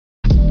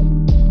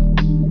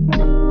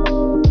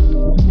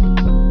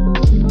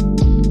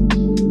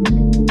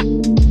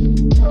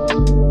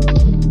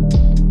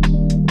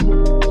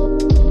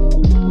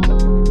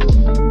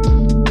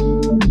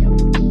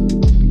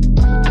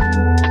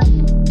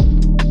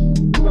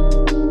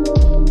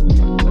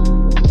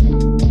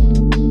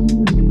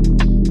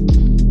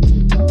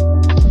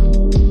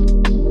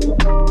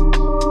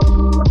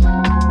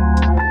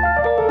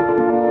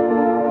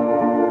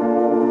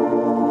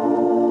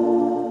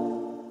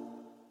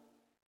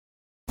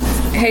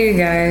Hey you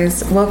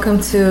guys, welcome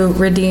to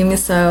Redeem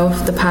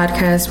Yourself, the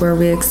podcast where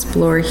we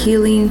explore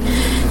healing,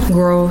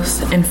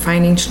 growth, and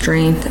finding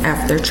strength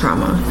after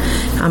trauma.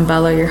 I'm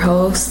Bella, your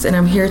host, and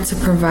I'm here to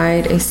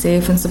provide a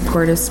safe and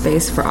supportive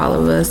space for all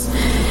of us.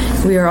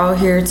 We are all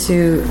here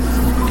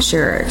to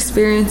share our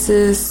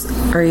experiences,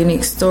 our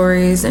unique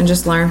stories, and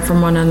just learn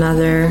from one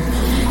another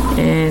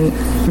and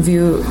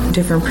view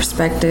different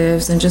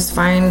perspectives and just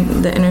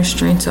find the inner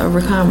strength to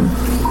overcome.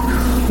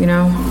 You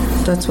know,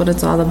 that's what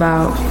it's all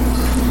about.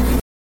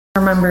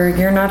 Remember,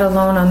 you're not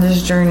alone on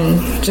this journey.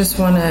 Just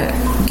want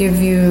to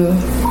give you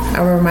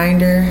a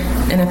reminder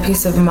and a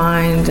peace of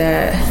mind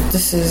that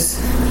this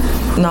is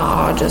not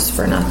all just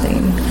for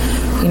nothing.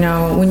 You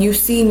know, when you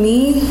see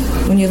me,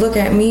 when you look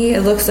at me,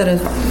 it looks as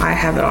if I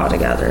have it all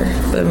together.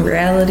 But in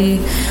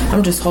reality,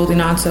 I'm just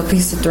holding on to a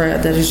piece of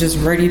thread that is just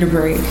ready to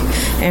break.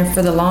 And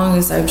for the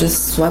longest, I've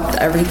just swept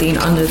everything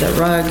under the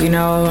rug. You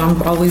know,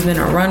 I've always been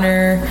a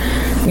runner.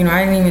 You know,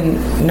 I didn't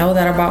even know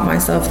that about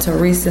myself till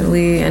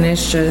recently. And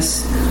it's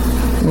just,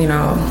 you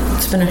know,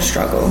 it's been a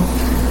struggle.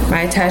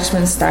 My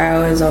attachment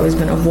style has always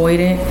been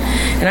avoidant,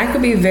 and I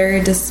could be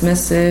very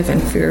dismissive and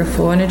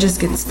fearful, and it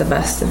just gets the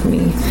best of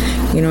me.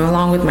 You know,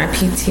 along with my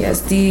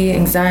PTSD,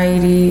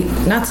 anxiety,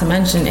 not to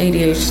mention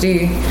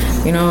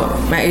ADHD. You know,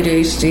 my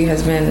ADHD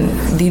has been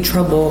the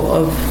trouble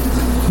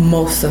of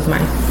most of my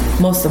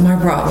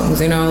problems.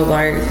 You know,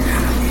 like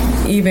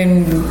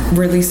even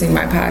releasing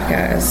my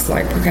podcast,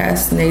 like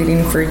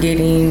procrastinating,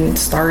 forgetting,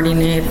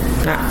 starting it,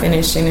 not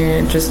finishing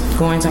it, just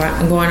going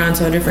on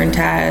to a different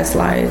task.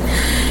 Like,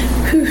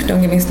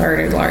 don't get me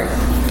started. Like,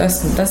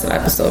 that's an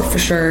episode for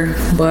sure.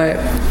 But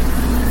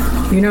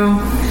you know,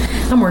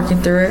 I'm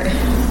working through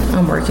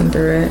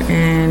it,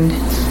 and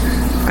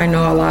I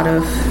know a lot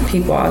of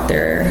people out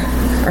there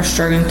are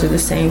struggling through the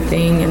same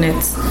thing, and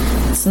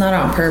it's not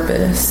on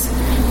purpose.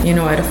 You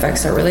know, it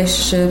affects our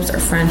relationships, our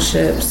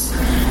friendships,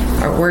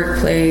 our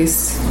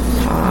workplace,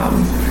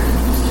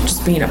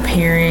 just being a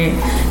parent,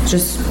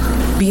 just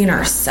being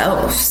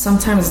ourselves.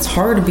 Sometimes it's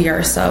hard to be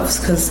ourselves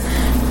because,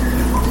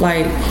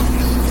 like,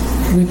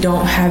 we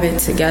don't have it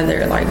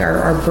together. Like,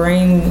 our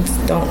brains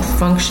don't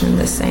function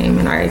the same.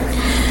 And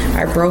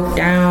I broke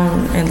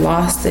down and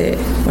lost it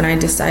when I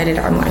decided,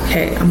 I'm like,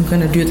 hey, I'm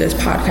gonna do this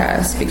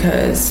podcast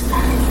because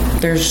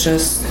there's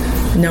just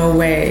no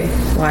way,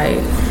 like,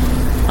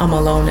 I'm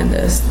alone in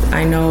this.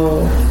 I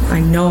know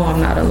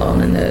I'm not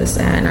alone in this,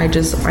 and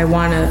I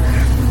want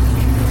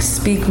to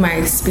speak my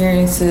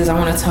experiences. I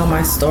want to tell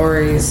my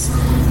stories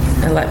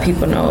and let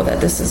people know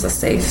that this is a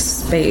safe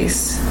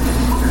space.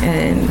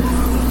 And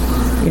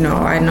you know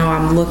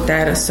I'm looked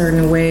at a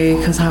certain way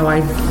because how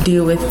I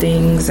deal with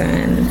things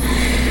and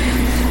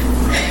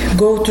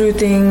go through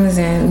things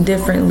and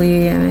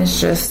differently, and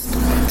it's just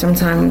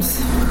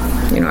sometimes,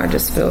 you know, I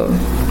just feel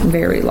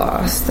very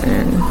lost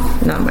and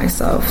not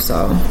myself.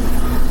 So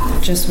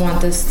just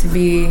want this to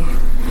be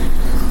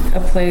a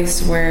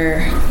place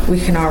where we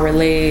can all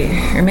relate,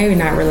 or maybe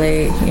not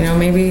relate. You know,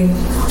 maybe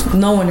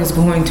no one is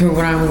going through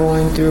what I'm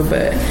going through,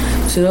 but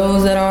to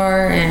those that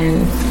are,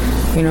 and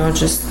you know,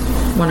 just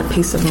want a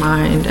peace of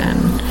mind and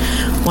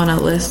want to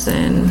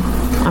listen,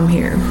 I'm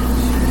here.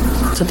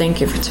 So thank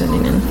you for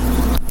tuning in.